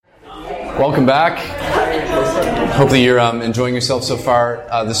Welcome back. Hope that you're enjoying yourself so far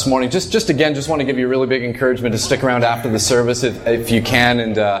this morning. Just want to give you a really big encouragement to stick around after the service if you can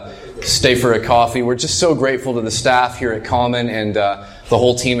and stay for a coffee. We're just so grateful to the staff here at Common and the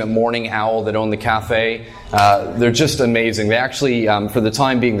whole team at Morning Owl that own the cafe. They're just amazing. They actually, for the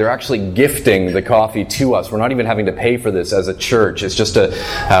time being, they're actually gifting the coffee to us. We're not even having to pay for this as a church. It's just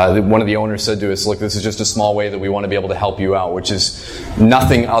one of the owners said to us, look, this is just a small way that we want to be able to help you out, which is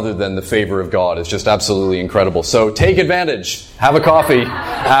nothing other than the favor of God. It's just absolutely incredible. So take advantage. Have a coffee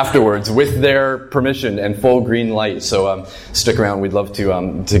afterwards with their permission and full green light. So stick around. We'd love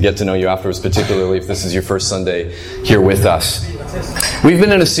to get to know you afterwards, particularly if this is your first Sunday here with us. We've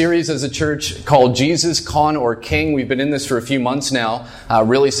been in a series as a church called Jesus, Con or King. We've been in this for a few months now,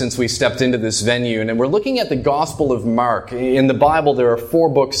 really since we stepped into this venue. And we're looking at the Gospel of Mark. In the Bible, there are 4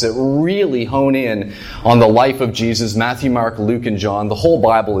 books that really hone in on the life of Jesus: Matthew, Mark, Luke, and John. The whole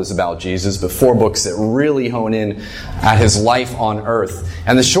Bible is about Jesus, but 4 books that really hone in at his life on earth.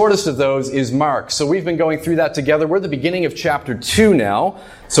 And the shortest of those is Mark. So we've been going through that together. We're at the beginning of chapter 2 now.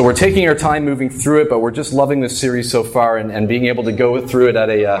 So we're taking our time moving through it, but we're just loving this series so far and being able to go through it at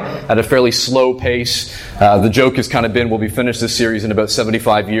a fairly slow pace. The joke has kind of been we'll be finished this series in about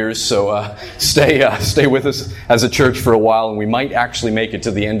 75 years, so stay with us as a church for a while, and we might actually make it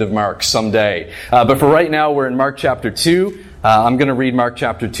to the end of Mark someday. But for right now, we're in Mark chapter 2. I'm going to read Mark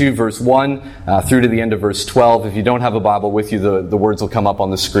chapter 2, verse 1, through to the end of verse 12. If you don't have a Bible with you, the words will come up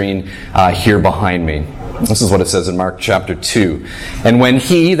on the screen here behind me. This is what it says in Mark chapter 2. And when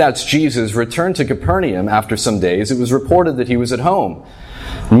he, that's Jesus, returned to Capernaum after some days, it was reported that he was at home.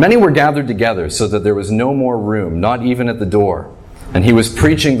 Many were gathered together so that there was no more room, not even at the door. And he was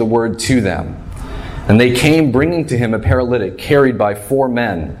preaching the word to them. And they came bringing to him a paralytic carried by 4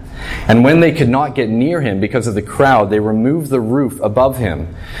 men. And when they could not get near him because of the crowd, they removed the roof above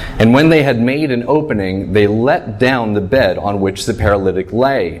him. And when they had made an opening, they let down the bed on which the paralytic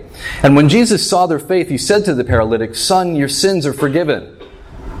lay. And when Jesus saw their faith, he said to the paralytic, "Son, your sins are forgiven."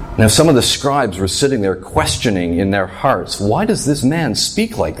 Now some of the scribes were sitting there questioning in their hearts, "Why does this man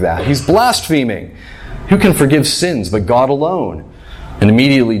speak like that? He's blaspheming. Who can forgive sins but God alone?" And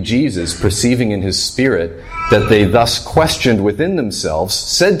immediately Jesus, perceiving in his spirit that they thus questioned within themselves,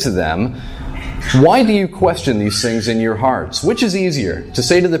 said to them, "Why do you question these things in your hearts? Which is easier, to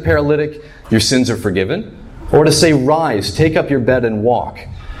say to the paralytic, 'Your sins are forgiven,' or to say, 'Rise, take up your bed and walk'?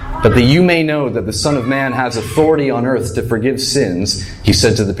 But that you may know that the Son of Man has authority on earth to forgive sins," he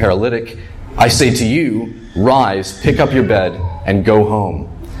said to the paralytic, "I say to you, rise, pick up your bed, and go home."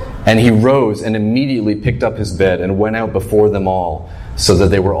 And he rose and immediately picked up his bed and went out before them all, so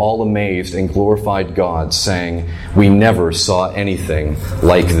that they were all amazed and glorified God, saying, "We never saw anything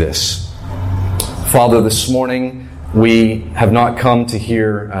like this." Father, this morning we have not come to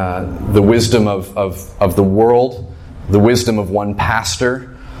hear the wisdom of the world, the wisdom of one pastor,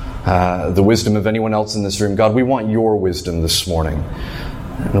 the wisdom of anyone else in this room. God, we want your wisdom this morning.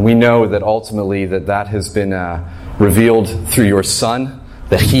 And we know that ultimately that has been revealed through your Son,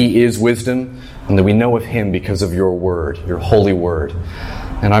 that he is wisdom, and that we know of him because of your word, your holy word.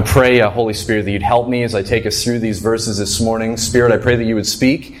 And I pray, Holy Spirit, that you'd help me as I take us through these verses this morning. Spirit, I pray that you would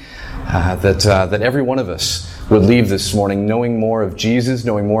speak, that every one of us would leave this morning knowing more of Jesus,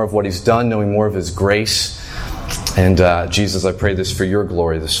 knowing more of what he's done, knowing more of his grace. And Jesus, I pray this for your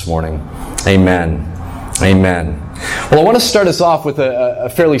glory this morning. Amen. Amen. Well, I want to start us off with a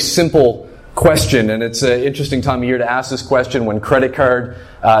fairly simple question, and it's an interesting time of year to ask this question when credit card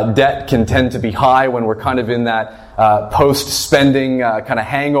debt can tend to be high, when we're kind of in that post-spending kind of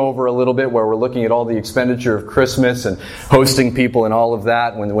hangover a little bit, where we're looking at all the expenditure of Christmas and hosting people and all of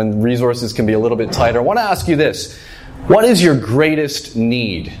that, when resources can be a little bit tighter. I want to ask you this: what is your greatest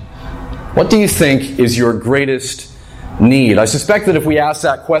need? What do you think is your greatest need? I suspect that if we ask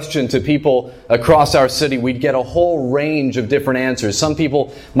that question to people across our city, we'd get a whole range of different answers. Some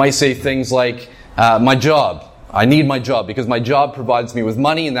people might say things like, my job. I need my job because my job provides me with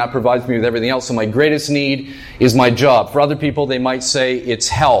money and that provides me with everything else. So my greatest need is my job. For other people, they might say it's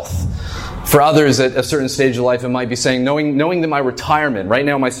health. For others, at a certain stage of life, it might be saying, knowing that my retirement, right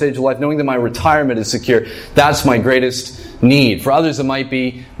now in my stage of life, knowing that my retirement is secure, that's my greatest need. For others, it might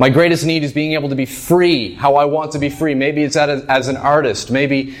be, my greatest need is being able to be free, how I want to be free. Maybe it's as an artist.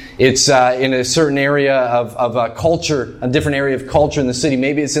 Maybe it's in a certain area of culture, a different area of culture in the city.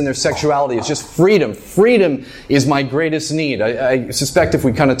 Maybe it's in their sexuality. It's just freedom. Freedom is my greatest need. I suspect if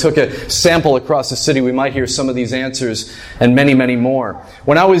we kind of took a sample across the city, we might hear some of these answers and many, many more.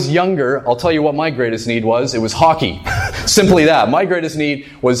 When I was younger, I'll tell you what my greatest need was. It was hockey. Simply that. My greatest need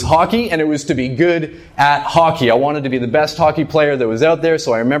was hockey, and it was to be good at hockey. I wanted to be the best hockey player that was out there,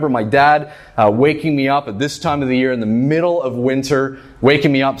 so I remember my dad waking me up at this time of the year in the middle of winter,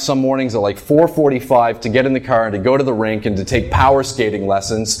 waking me up some mornings at like 4:45 to get in the car and to go to the rink and to take power skating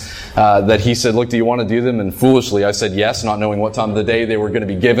lessons that he said, look, do you want to do them? And foolishly I said yes, not knowing what time of the day they were going to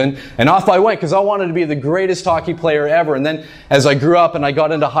be given. And off I went because I wanted to be the greatest hockey player ever. And then as I grew up and I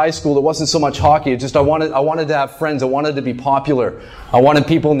got into high school, it wasn't so much hockey. It just I wanted to have friends. I wanted to be popular. I wanted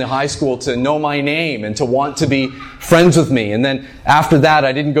people in the high school to know my name and to want to be friends with me. And then after that,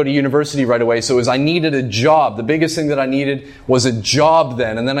 I didn't go to university right away. So I needed a job. The biggest thing that I needed was a job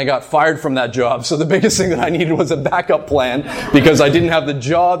then. And then I got fired from that job. So the biggest thing that I needed was a backup plan because I didn't have the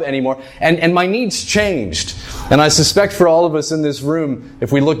job anymore. And my needs changed. And I suspect for all of us in this room,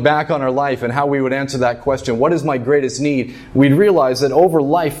 if we look back on our life and how we would answer that question, what is my greatest need? We'd realize that over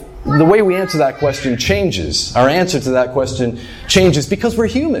life, the way we answer that question changes. Our answer to that question changes because we're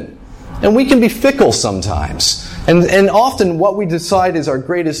human. And we can be fickle sometimes. And often what we decide is our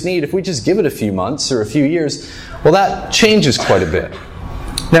greatest need, if we just give it a few months or a few years, well, that changes quite a bit.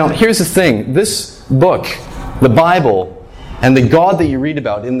 Now, here's the thing. This book, the Bible, and the God that you read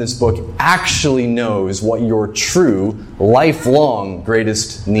about in this book actually knows what your true, lifelong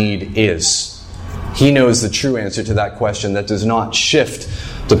greatest need is. He knows the true answer to that question that does not shift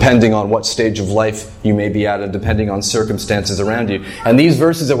depending on what stage of life you may be at and depending on circumstances around you. And these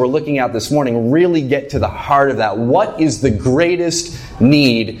verses that we're looking at this morning really get to the heart of that. What is the greatest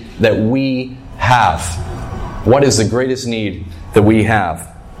need that we have? What is the greatest need that we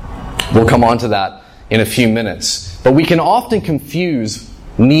have? We'll come on to that in a few minutes. But we can often confuse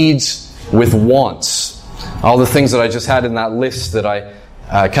needs with wants. All the things that I just had in that list that I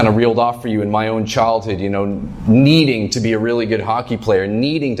kind of reeled off for you in my own childhood, needing to be a really good hockey player,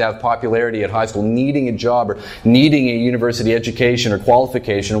 needing to have popularity at high school, needing a job or needing a university education or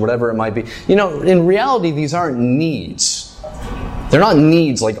qualification or whatever it might be. In reality, these aren't needs. They're not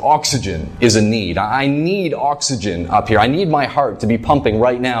needs like oxygen is a need. I need oxygen up here. I need my heart to be pumping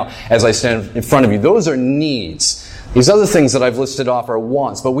right now as I stand in front of you. Those are needs. These other things that I've listed off are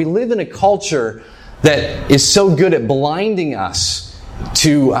wants. But we live in a culture that is so good at blinding us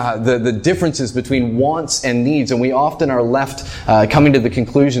to the differences between wants and needs, and we often are left coming to the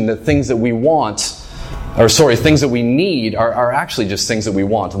conclusion that things that we want, things that we need are actually just things that we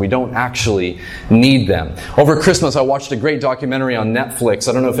want, and we don't actually need them. Over Christmas, I watched a great documentary on Netflix.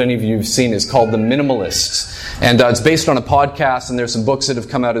 I don't know if any of you have seen it. It's called The Minimalists. And it's based on a podcast, and there's some books that have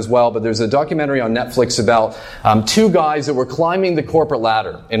come out as well. But there's a documentary on Netflix about two guys that were climbing the corporate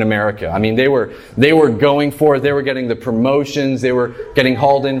ladder in America. I mean, they were going for it. They were getting the promotions. They were getting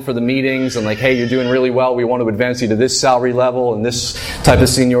hauled in for the meetings and like, hey, you're doing really well. We want to advance you to this salary level and this type of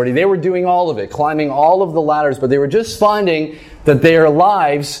seniority. They were doing all of it, climbing all of the ladders, but they were just finding that their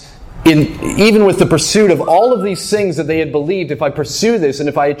lives, even with the pursuit of all of these things that they had believed, if I pursue this and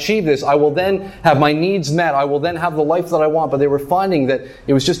if I achieve this, I will then have my needs met, I will then have the life that I want, but they were finding that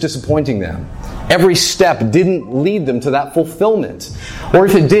it was just disappointing them. Every step didn't lead them to that fulfillment. Or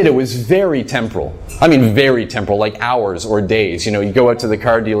if it did, it was very temporal. I mean very temporal, like hours or days. You go out to the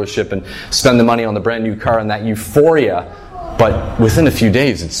car dealership and spend the money on the brand new car and that euphoria, but within a few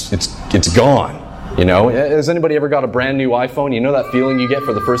days it's gone. Has anybody ever got a brand new iPhone? You know that feeling you get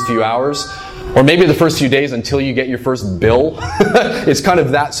for the first few hours? Or maybe the first few days until you get your first bill? It's kind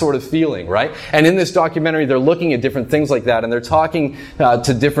of that sort of feeling, right? And in this documentary, they're looking at different things like that, and they're talking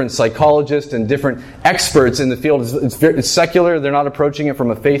to different psychologists and different experts in the field. It's secular. They're not approaching it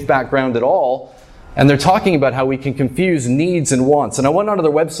from a faith background at all. And they're talking about how we can confuse needs and wants. And I went onto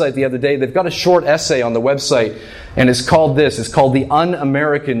their website the other day. They've got a short essay on the website, and it's called this. It's called The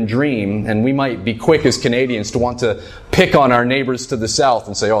Un-American Dream. And we might be quick as Canadians to want to pick on our neighbors to the south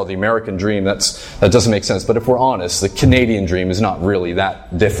and say, oh, the American dream, that doesn't make sense. But if we're honest, the Canadian dream is not really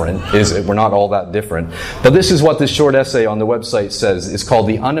that different, is it? We're not all that different. But this is what this short essay on the website says. It's called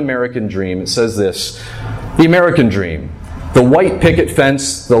The Un-American Dream. It says this: the American dream. The white picket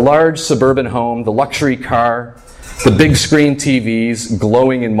fence, the large suburban home, the luxury car, the big screen TVs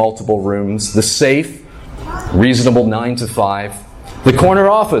glowing in multiple rooms, the safe, reasonable 9 to 5, the corner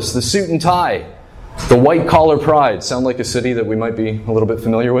office, the suit and tie, the white collar pride. Sound like a city that we might be a little bit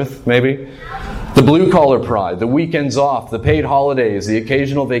familiar with, maybe? The blue collar pride, the weekends off, the paid holidays, the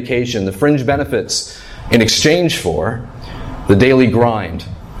occasional vacation, the fringe benefits in exchange for the daily grind.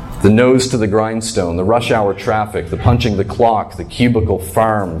 The nose to the grindstone, the rush hour traffic, the punching the clock, the cubicle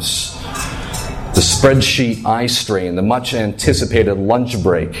farms, the spreadsheet eye strain, the much anticipated lunch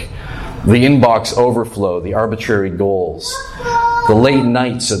break, the inbox overflow, the arbitrary goals, the late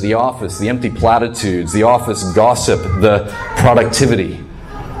nights at the office, the empty platitudes, the office gossip, the productivity,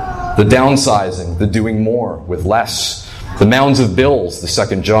 the downsizing, the doing more with less, the mounds of bills, the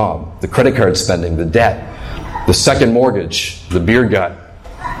second job, the credit card spending, the debt, the second mortgage, the beer gut,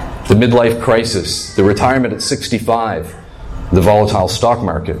 the midlife crisis, the retirement at 65, the volatile stock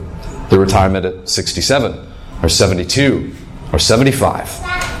market, the retirement at 67 or 72 or 75,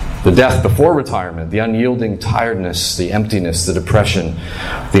 the death before retirement, the unyielding tiredness, the emptiness, the depression,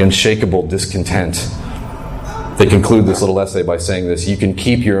 the unshakable discontent. They conclude this little essay by saying this: you can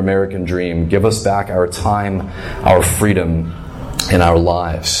keep your American dream. Give us back our time, our freedom, and our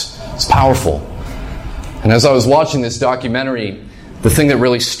lives. It's powerful. And as I was watching this documentary, the thing that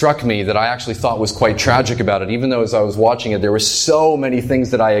really struck me that I actually thought was quite tragic about it, even though as I was watching it there were so many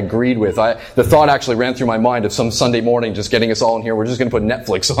things that I agreed with. The thought actually ran through my mind of some Sunday morning just getting us all in here. We're just going to put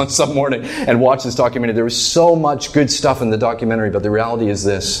Netflix on some morning and watch this documentary. There was so much good stuff in the documentary, but the reality is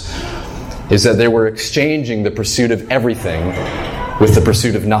this, is that they were exchanging the pursuit of everything with the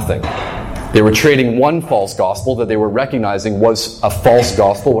pursuit of nothing. They were trading one false gospel that they were recognizing was a false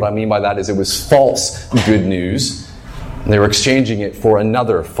gospel. What I mean by that is it was false good news. And they were exchanging it for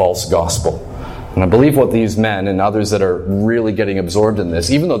another false gospel. And I believe what these men and others that are really getting absorbed in this,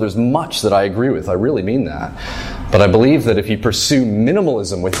 even though there's much that I agree with, I really mean that, but I believe that if you pursue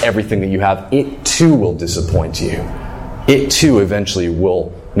minimalism with everything that you have, it too will disappoint you. It too eventually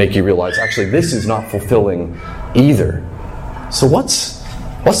will make you realize, actually, this is not fulfilling either. So what's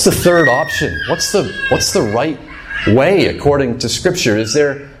the third option? What's the right way according to Scripture? Is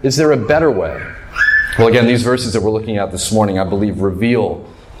there a better way? Well, again, these verses that we're looking at this morning, I believe, reveal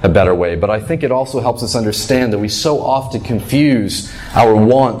a better way. But I think it also helps us understand that we so often confuse our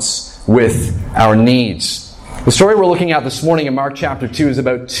wants with our needs. The story we're looking at this morning in Mark chapter 2 is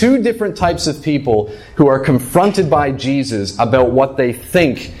about two different types of people who are confronted by Jesus about what they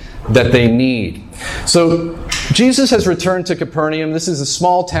think that they need. So, Jesus has returned to Capernaum. This is a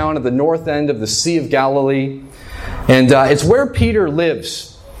small town at the north end of the Sea of Galilee. And it's where Peter lives.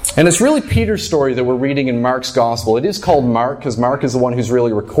 And it's really Peter's story that we're reading in Mark's Gospel. It is called Mark because Mark is the one who's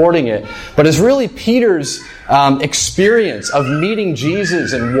really recording it. But it's really Peter's experience of meeting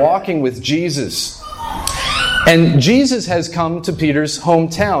Jesus and walking with Jesus. And Jesus has come to Peter's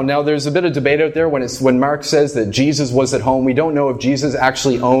hometown. Now, there's a bit of debate out there when Mark says that Jesus was at home. We don't know if Jesus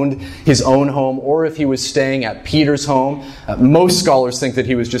actually owned his own home or if he was staying at Peter's home. Most scholars think that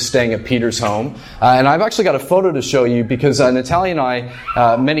he was just staying at Peter's home. And I've actually got a photo to show you because Natalia and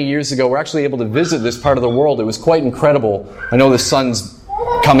I, many years ago, were actually able to visit this part of the world. It was quite incredible. I know the sun's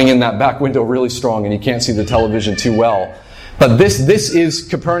coming in that back window really strong and you can't see the television too well. But this is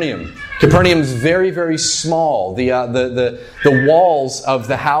Capernaum. Capernaum's very, very small. The walls of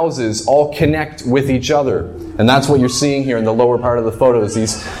the houses all connect with each other. And that's what you're seeing here in the lower part of the photos,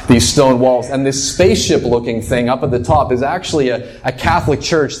 these stone walls. And this spaceship-looking thing up at the top is actually a Catholic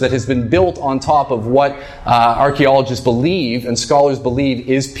church that has been built on top of what archaeologists believe and scholars believe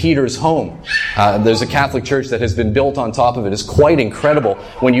is Peter's home. There's a Catholic church that has been built on top of it. It's quite incredible.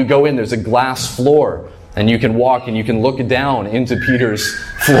 When you go in, there's a glass floor. And you can walk and you can look down into Peter's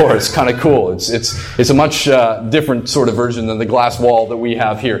floor. It's kind of cool. It's a much different sort of version than the glass wall that we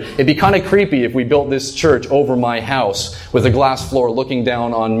have here. It'd be kind of creepy if we built this church over my house with a glass floor looking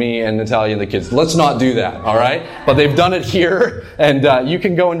down on me and Natalia and the kids. Let's not do that, all right? But they've done it here, and you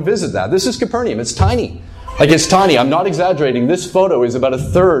can go and visit that. This is Capernaum. It's tiny. Like, it's tiny. I'm not exaggerating. This photo is about a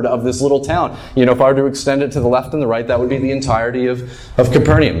third of this little town. You know, if I were to extend it to the left and the right, that would be the entirety of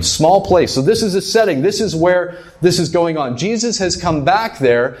Capernaum. Small place. So this is a setting. This is where this is going on. Jesus has come back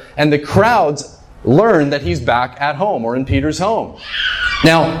there, and the crowds learn that he's back at home or in Peter's home.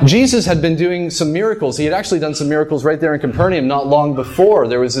 Now, Jesus had been doing some miracles. He had actually done some miracles right there in Capernaum not long before.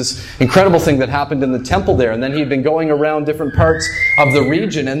 There was this incredible thing that happened in the temple there, and then he'd been going around different parts of the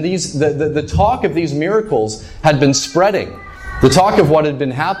region, and the talk of these miracles had been spreading. The talk of what had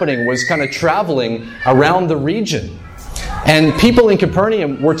been happening was kind of traveling around the region. And people in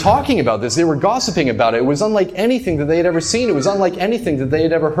Capernaum were talking about this. They were gossiping about it. It was unlike anything that they had ever seen. It was unlike anything that they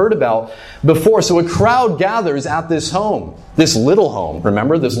had ever heard about before. So a crowd gathers at this home. This little home.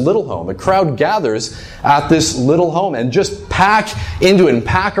 Remember, this little home. A crowd gathers at this little home and just pack into it and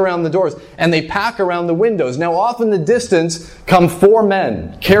pack around the doors. And they pack around the windows. Now, off in the distance come 4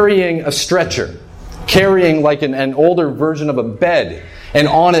 men carrying a stretcher. Carrying like an older version of a bed. And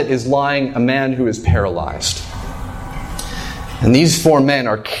on it is lying a man who is paralyzed. And these 4 men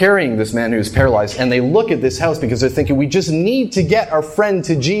are carrying this man who is paralyzed, and they look at this house because they're thinking, we just need to get our friend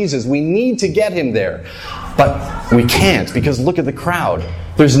to Jesus. We need to get him there. But we can't, because look at the crowd.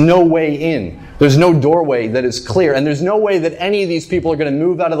 There's no way in. There's no doorway that is clear. And there's no way that any of these people are going to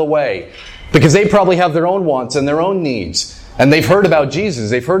move out of the way, because they probably have their own wants and their own needs. And they've heard about Jesus.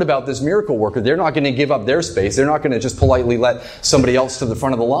 They've heard about this miracle worker. They're not going to give up their space. They're not going to just politely let somebody else to the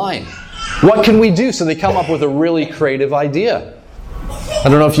front of the line. What can we do? So they come up with a really creative idea. I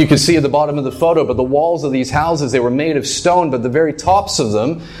don't know if you can see at the bottom of the photo, but the walls of these houses, they were made of stone, but the very tops of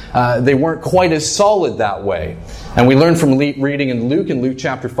them, they weren't quite as solid that way. And we learned from reading in Luke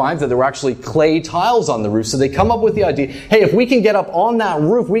chapter 5, that there were actually clay tiles on the roof. So they come up with the idea, hey, if we can get up on that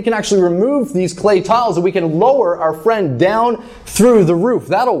roof, we can actually remove these clay tiles and we can lower our friend down through the roof.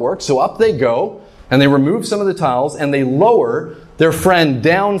 That'll work. So up they go, and they remove some of the tiles, and they lower their friend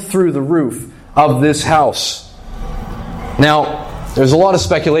down through the roof of this house. Now, there's a lot of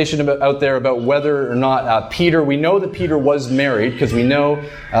speculation out there about whether or not Peter, we know that Peter was married, because we know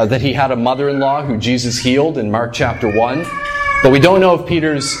that he had a mother-in-law who Jesus healed in Mark chapter 1. But we don't know if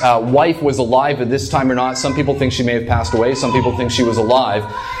Peter's wife was alive at this time or not. Some people think she may have passed away. Some people think she was alive.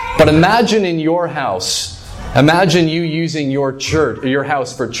 But imagine in your house, imagine you using your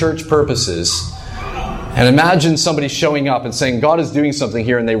house for church purposes. And imagine somebody showing up and saying, God is doing something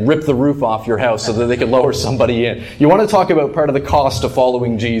here, and they rip the roof off your house so that they can lower somebody in. You want to talk about part of the cost of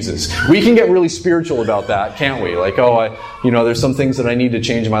following Jesus. We can get really spiritual about that, can't we? Like, there's some things that I need to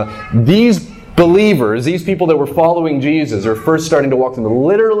change in my life. These believers, these people that were following Jesus or first starting to walk them,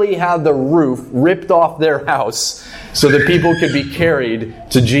 literally had the roof ripped off their house so that people could be carried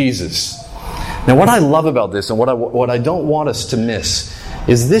to Jesus. Now, what I love about this, and what I don't want us to miss,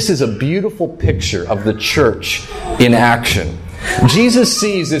 is this is a beautiful picture of the church in action. Jesus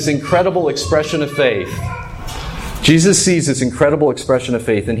sees this incredible expression of faith.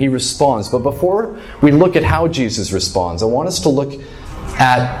 And he responds. But before we look at how Jesus responds, I want us to look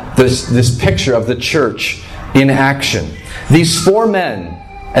at this picture of the church in action. These four men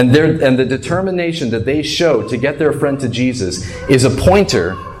and the determination that they show to get their friend to Jesus is a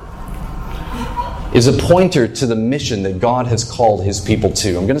pointer to the mission that God has called His people to.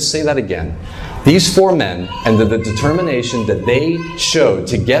 I'm going to say that again. These four men and the determination that they showed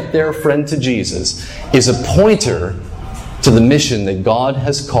to get their friend to Jesus is a pointer to the mission that God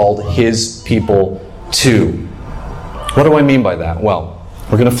has called His people to. What do I mean by that? Well,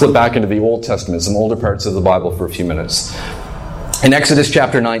 we're going to flip back into the Old Testament, some older parts of the Bible for a few minutes. In Exodus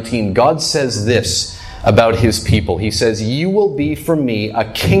chapter 19, God says this about His people. He says, "You will be for me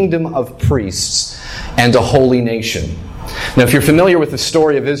a kingdom of priests and a holy nation." Now, if you're familiar with the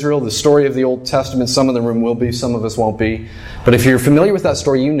story of Israel, the story of the Old Testament, some of the room will be, some of us won't be. But if you're familiar with that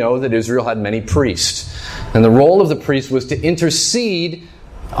story, you know that Israel had many priests. And the role of the priest was to intercede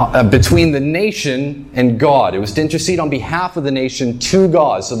between the nation and God. It was to intercede on behalf of the nation to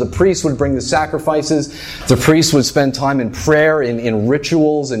God. So the priest would bring the sacrifices. The priest would spend time in prayer, in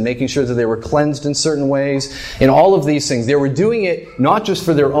rituals, and making sure that they were cleansed in certain ways. In all of these things, they were doing it not just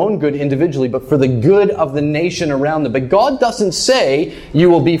for their own good individually, but for the good of the nation around them. But God doesn't say, "You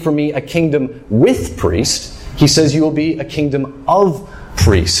will be for me a kingdom with priests." He says, "You will be a kingdom of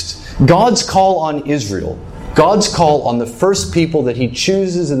priests." God's call on Israel, God's call on the first people that He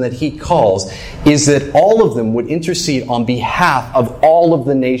chooses and that He calls, is that all of them would intercede on behalf of all of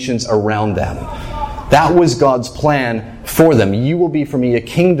the nations around them. That was God's plan for them. "You will be for me a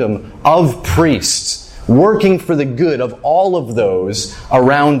kingdom of priests, working for the good of all of those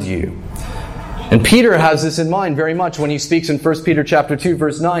around you." And Peter has this in mind very much when he speaks in 1 Peter chapter 2,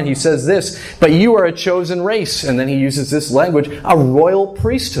 verse 9. He says this, "But you are a chosen race." And then he uses this language, a royal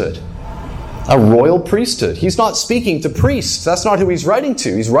priesthood. A royal priesthood. He's not speaking to priests. That's not who he's writing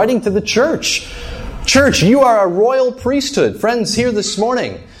to. He's writing to the church. Church, you are a royal priesthood. Friends, here this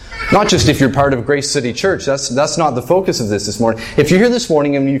morning, not just if you're part of Grace City Church, that's not the focus of this morning. If you're here this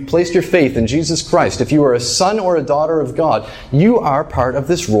morning and you've placed your faith in Jesus Christ, if you are a son or a daughter of God, you are part of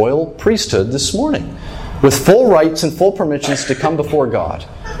this royal priesthood this morning, with full rights and full permissions to come before God,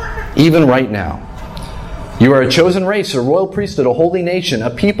 even right now. You are a chosen race, a royal priesthood, a holy nation, a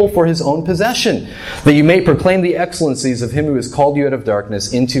people for His own possession, that you may proclaim the excellencies of Him who has called you out of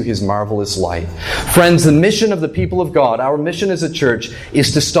darkness into His marvelous light. Friends, the mission of the people of God, our mission as a church, is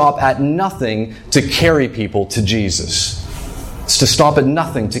to stop at nothing to carry people to Jesus. It's to stop at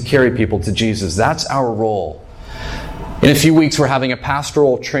nothing to carry people to Jesus. That's our role. In a few weeks, we're having a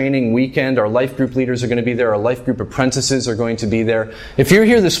pastoral training weekend. Our life group leaders are going to be there. Our life group apprentices are going to be there. If you're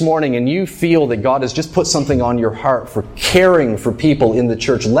here this morning and you feel that God has just put something on your heart for caring for people in the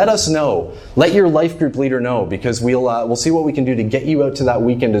church, let us know. Let your life group leader know, because we'll see what we can do to get you out to that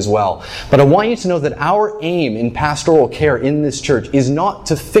weekend as well. But I want you to know that our aim in pastoral care in this church is not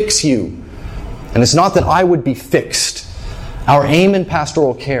to fix you. And it's not that I would be fixed. Our aim in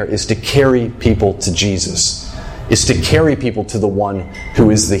pastoral care is to carry people to Jesus, is to carry people to the one who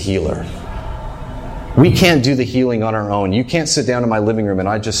is the healer. We can't do the healing on our own. You can't sit down in my living room and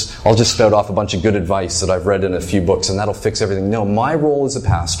I'll just spout off a bunch of good advice that I've read in a few books and that'll fix everything. No, my role as a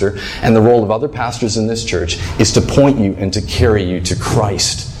pastor and the role of other pastors in this church is to point you and to carry you to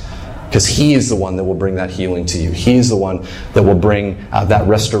Christ. Because He is the one that will bring that healing to you. He is the one that will bring that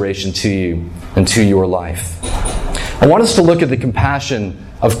restoration to you and to your life. I want us to look at the compassion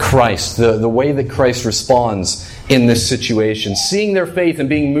of Christ, the way that Christ responds in this situation. Seeing their faith and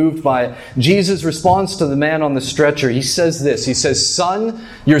being moved by it, Jesus responds to the man on the stretcher. He says this, he says, "Son,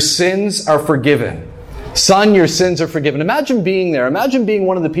 your sins are forgiven." Son, your sins are forgiven. Imagine being there. Imagine being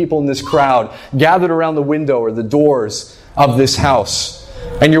one of the people in this crowd gathered around the window or the doors of this house.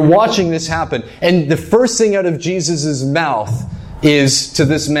 And you're watching this happen. And the first thing out of Jesus' mouth is to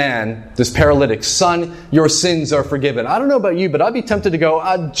this man, this paralytic, "Son, your sins are forgiven." I don't know about you, but I'd be tempted to go,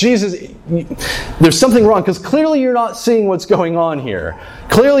 Jesus, there's something wrong, because clearly you're not seeing what's going on here.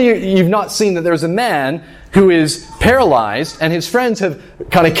 Clearly you've not seen that there's a man who is paralyzed, and his friends have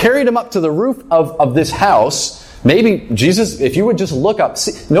kind of carried him up to the roof of this house. Maybe, Jesus, if you would just look up,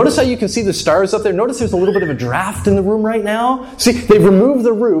 notice how you can see the stars up there? Notice there's a little bit of a draft in the room right now? See, they've removed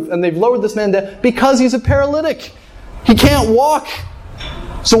the roof, and they've lowered this man down because he's a paralytic. He can't walk.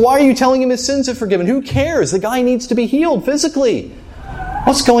 So why are you telling him his sins are forgiven? Who cares? The guy needs to be healed physically.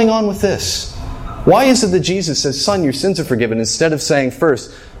 What's going on with this? Why is it that Jesus says, "Son, your sins are forgiven," instead of saying first,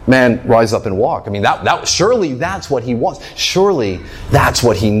 "Man, rise up and walk"? I mean, surely that's what he wants. Surely that's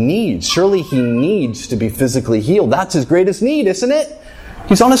what he needs. Surely he needs to be physically healed. That's his greatest need, isn't it?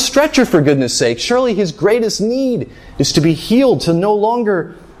 He's on a stretcher, for goodness sake. Surely his greatest need is to be healed, to no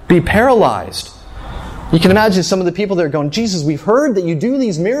longer be paralyzed. You can imagine some of the people there going, "Jesus, we've heard that you do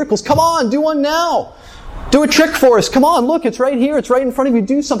these miracles. Come on, do one now. Do a trick for us. Come on, look, it's right here. It's right in front of you.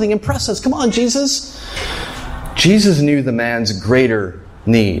 Do something. Impress us. Come on, Jesus." Jesus knew the man's greater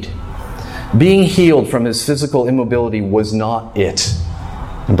need. Being healed from his physical immobility was not it.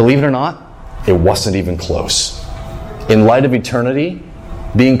 And believe it or not, it wasn't even close. In light of eternity,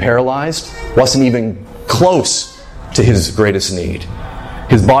 being paralyzed wasn't even close to his greatest need.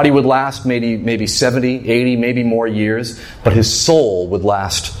 His body would last maybe 70, 80, maybe more years, but his soul would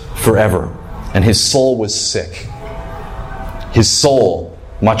last forever. And his soul was sick. His soul,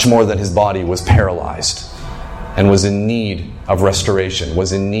 much more than his body, was paralyzed and was in need of restoration,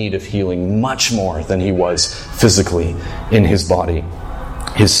 was in need of healing much more than he was physically in his body.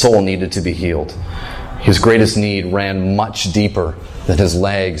 His soul needed to be healed. His greatest need ran much deeper than his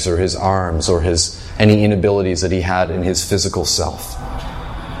legs or his arms or any inabilities that he had in his physical self.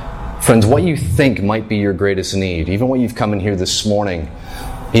 Friends, what you think might be your greatest need, even what you've come in here this morning,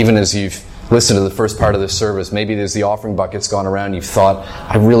 even as you've listened to the first part of this service, maybe there's the offering buckets gone around, you've thought,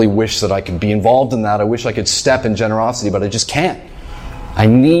 "I really wish that I could be involved in that. I wish I could step in generosity, but I just can't. I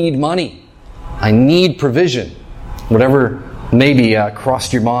need money. I need provision." Whatever maybe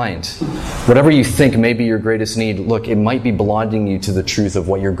crossed your mind, whatever you think may be your greatest need, look, it might be blinding you to the truth of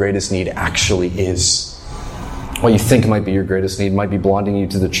what your greatest need actually is. What you think might be your greatest need might be blinding you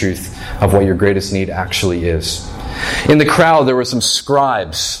to the truth of what your greatest need actually is. In the crowd, there were some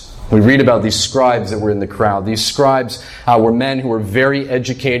scribes. We read about these scribes that were in the crowd. These scribes were men who were very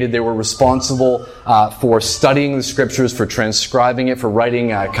educated. They were responsible for studying the scriptures, for transcribing it, for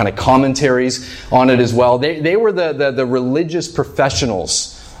writing kind of commentaries on it as well. They were the religious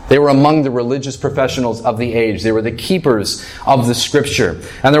professionals. They were among the religious professionals of the age. They were the keepers of the scripture.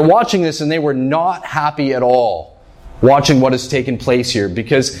 And they're watching this and they were not happy at all watching what has taken place here,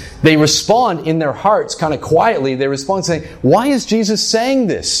 because they respond in their hearts kind of quietly. They respond saying, "Why is Jesus saying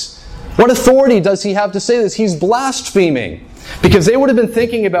this? What authority does he have to say this? He's blaspheming." Because they would have been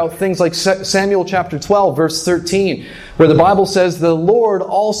thinking about things like Samuel chapter 12, verse 13, where the Bible says, "The Lord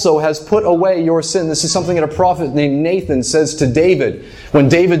also has put away your sin." This is something that a prophet named Nathan says to David when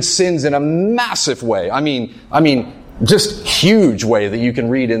David sins in a massive way. I mean, just huge way that you can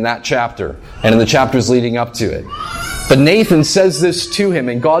read in that chapter and in the chapters leading up to it. But Nathan says this to him,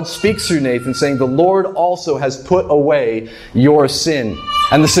 and God speaks through Nathan saying, "The Lord also has put away your sin."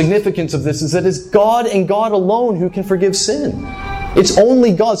 And the significance of this is that it's God and God alone who can forgive sin. It's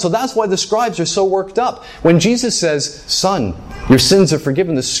only God. So that's why the scribes are so worked up. When Jesus says, "Son, your sins are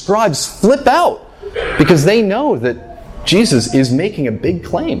forgiven," the scribes flip out because they know that Jesus is making a big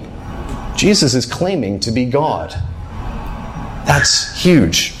claim. Jesus is claiming to be God. That's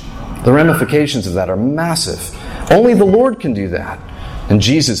huge. The ramifications of that are massive. Only the Lord can do that. And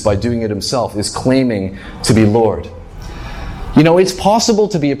Jesus, by doing it himself, is claiming to be Lord. You know, it's possible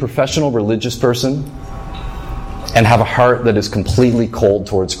to be a professional religious person and have a heart that is completely cold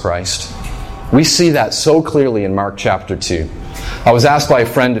towards Christ? We see that so clearly in Mark chapter 2. I was asked by a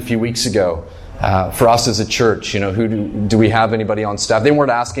friend a few weeks ago, for us as a church, who do we have anybody on staff? They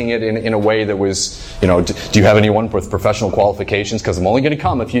weren't asking it in a way that was, do you have anyone with professional qualifications? Because I'm only going to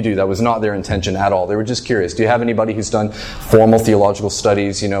come if you do. That was not their intention at all. They were just curious. Do you have anybody who's done formal theological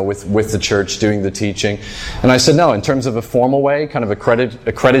studies, with the church doing the teaching? And I said, no, in terms of a formal way, kind of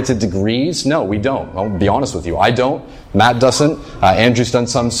accredited degrees, no, we don't. I'll be honest with you. I don't. Matt doesn't. Andrew's done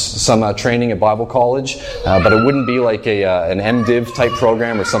some training at Bible college, but it wouldn't be like an MDiv type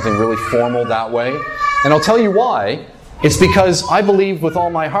program or something really formal that way. And I'll tell you why. It's because I believe with all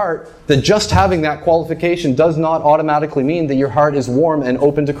my heart that just having that qualification does not automatically mean that your heart is warm and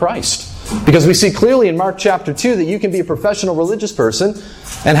open to Christ. Because we see clearly in Mark chapter 2 that you can be a professional religious person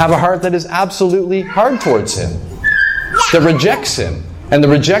and have a heart that is absolutely hard towards Him, that rejects Him and that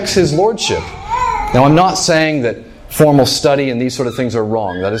rejects His lordship. Now, I'm not saying that formal study and these sort of things are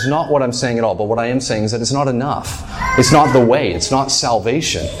wrong. That is not what I'm saying at all. But what I am saying is that it's not enough. It's not the way. It's not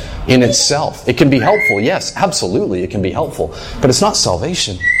salvation in itself. It can be helpful. Yes, absolutely, it can be helpful. But it's not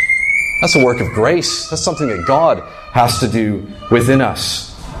salvation. That's a work of grace. That's something that God has to do within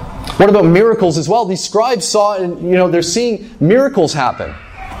us. What about miracles as well? These scribes saw, they're seeing miracles happen.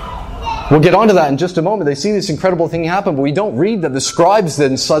 We'll get onto that in just a moment. They see this incredible thing happen, but we don't read that the scribes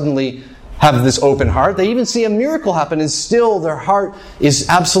then suddenly have this open heart. They even see a miracle happen and still their heart is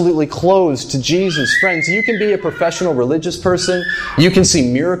absolutely closed to Jesus. Friends, you can be a professional religious person. You can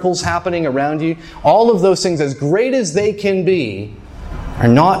see miracles happening around you. All of those things, as great as they can be, are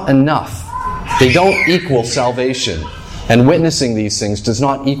not enough. They don't equal salvation. And witnessing these things does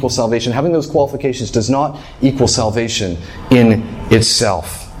not equal salvation. Having those qualifications does not equal salvation in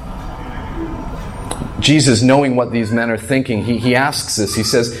itself. Jesus, knowing what these men are thinking, he asks this. He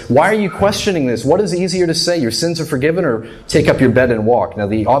says, why are you questioning this? What is easier to say, your sins are forgiven, or take up your bed and walk? Now,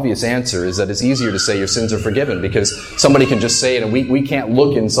 the obvious answer is that it's easier to say your sins are forgiven, because somebody can just say it, and we can't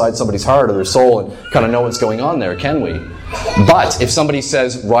look inside somebody's heart or their soul and kind of know what's going on there, can we? But if somebody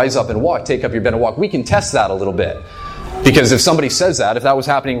says, rise up and walk, take up your bed and walk, we can test that a little bit. Because if somebody says that, if that was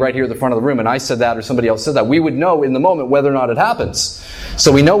happening right here at the front of the room, and I said that or somebody else said that, we would know in the moment whether or not it happens.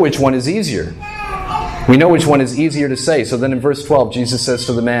 So we know which one is easier. We know which one is easier to say. So then in verse 12, Jesus says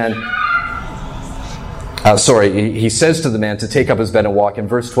to the man, he says to the man to take up his bed and walk. And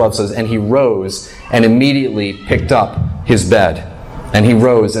verse 12 says, and he rose and immediately picked up his bed. And he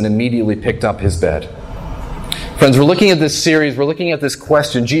rose and immediately picked up his bed. Friends, we're looking at this series, we're looking at this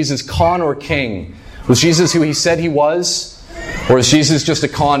question, Jesus, con or king? Was Jesus who He said He was? Or is Jesus just a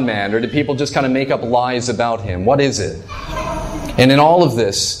con man? Or did people just kind of make up lies about Him? What is it? And in all of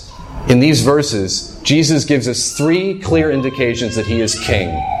this, in these verses, Jesus gives us 3 clear indications that He is king.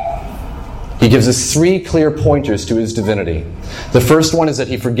 He gives us 3 clear pointers to His divinity. The first one is that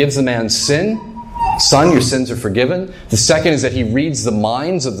He forgives the man's sin. Son, your sins are forgiven. The second is that He reads the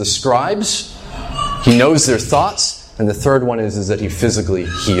minds of the scribes. He knows their thoughts. And the third one is that He physically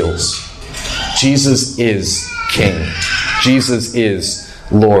heals. Jesus is king. Jesus is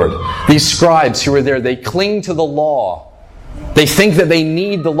Lord. These scribes who are there, they cling to the law. They think that they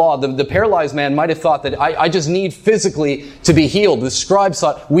need the law. The paralyzed man might have thought that I just need physically to be healed. The scribes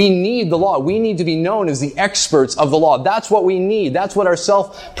thought, we need the law. We need to be known as the experts of the law. That's what we need. That's what our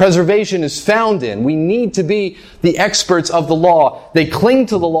self-preservation is found in. We need to be the experts of the law. They cling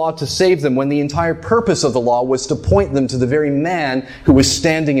to the law to save them when the entire purpose of the law was to point them to the very man who was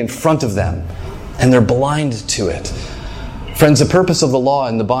standing in front of them. And they're blind to it. Friends, the purpose of the law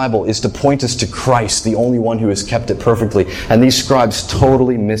in the Bible is to point us to Christ, the only one who has kept it perfectly. And these scribes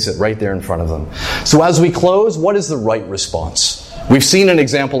totally miss it right there in front of them. So as we close, what is the right response? We've seen an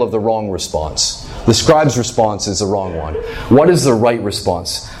example of the wrong response. The scribe's response is the wrong one. What is the right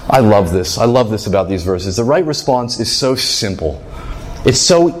response? I love this. I love this about these verses. The right response is so simple. It's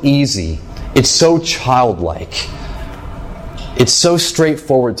so easy. It's so childlike. It's so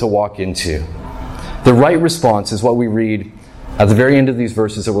straightforward to walk into. The right response is what we read at the very end of these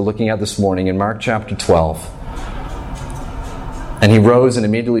verses that we're looking at this morning in Mark chapter 12. And he rose and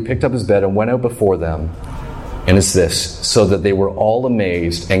immediately picked up his bed and went out before them. And it's this, so that they were all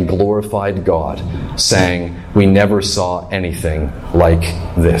amazed and glorified God, saying, we never saw anything like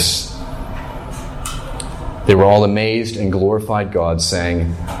this. They were all amazed and glorified God,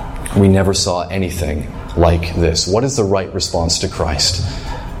 saying, we never saw anything like this. What is the right response to Christ?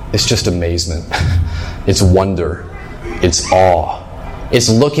 It's just amazement. It's wonder. It's awe. It's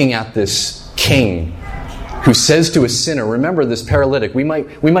looking at this king who says to a sinner, remember this paralytic, we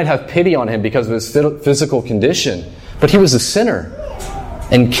might have pity on him because of his physical condition, but he was a sinner.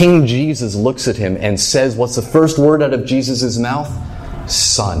 And King Jesus looks at him and says, what's the first word out of Jesus' mouth?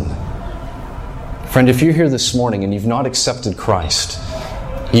 Son. Friend, if you're here this morning and you've not accepted Christ,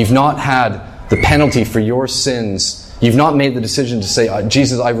 you've not had the penalty for your sins, you've not made the decision to say,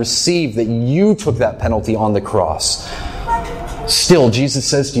 Jesus, I receive that you took that penalty on the cross. Still, Jesus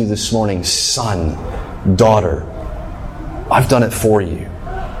says to you this morning, son, daughter, I've done it for you.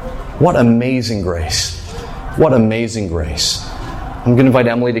 What amazing grace. What amazing grace. I'm going to invite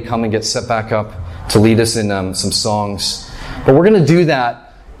Emily to come and get set back up to lead us in some songs. But we're going to do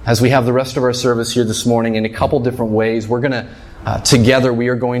that as we have the rest of our service here this morning in a couple different ways. We're going to, together, we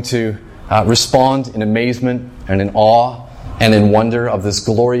are going to respond in amazement and in awe and in wonder of this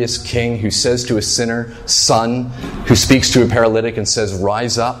glorious King who says to a sinner, son, who speaks to a paralytic and says,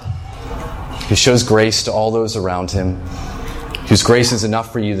 rise up, who shows grace to all those around him, whose grace is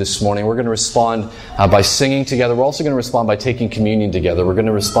enough for you this morning. We're going to respond by singing together. We're also going to respond by taking communion together. We're going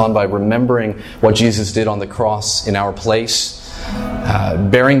to respond by remembering what Jesus did on the cross in our place,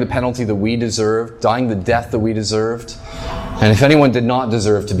 bearing the penalty that we deserved, dying the death that we deserved. And if anyone did not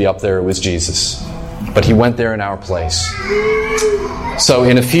deserve to be up there, it was Jesus. But he went there in our place. So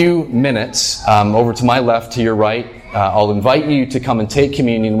in a few minutes, over to my left, to your right, I'll invite you to come and take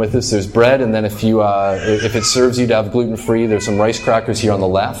communion with us. There's bread, and then if it serves you to have gluten-free, there's some rice crackers here on the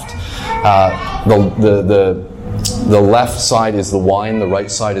left. The left side is the wine, the right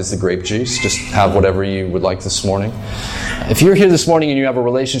side is the grape juice. Just have whatever you would like this morning. If you're here this morning and you have a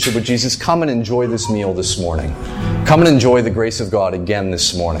relationship with Jesus, come and enjoy this meal this morning. Come and enjoy the grace of God again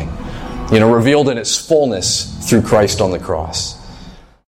this morning. Revealed in its fullness through Christ on the cross.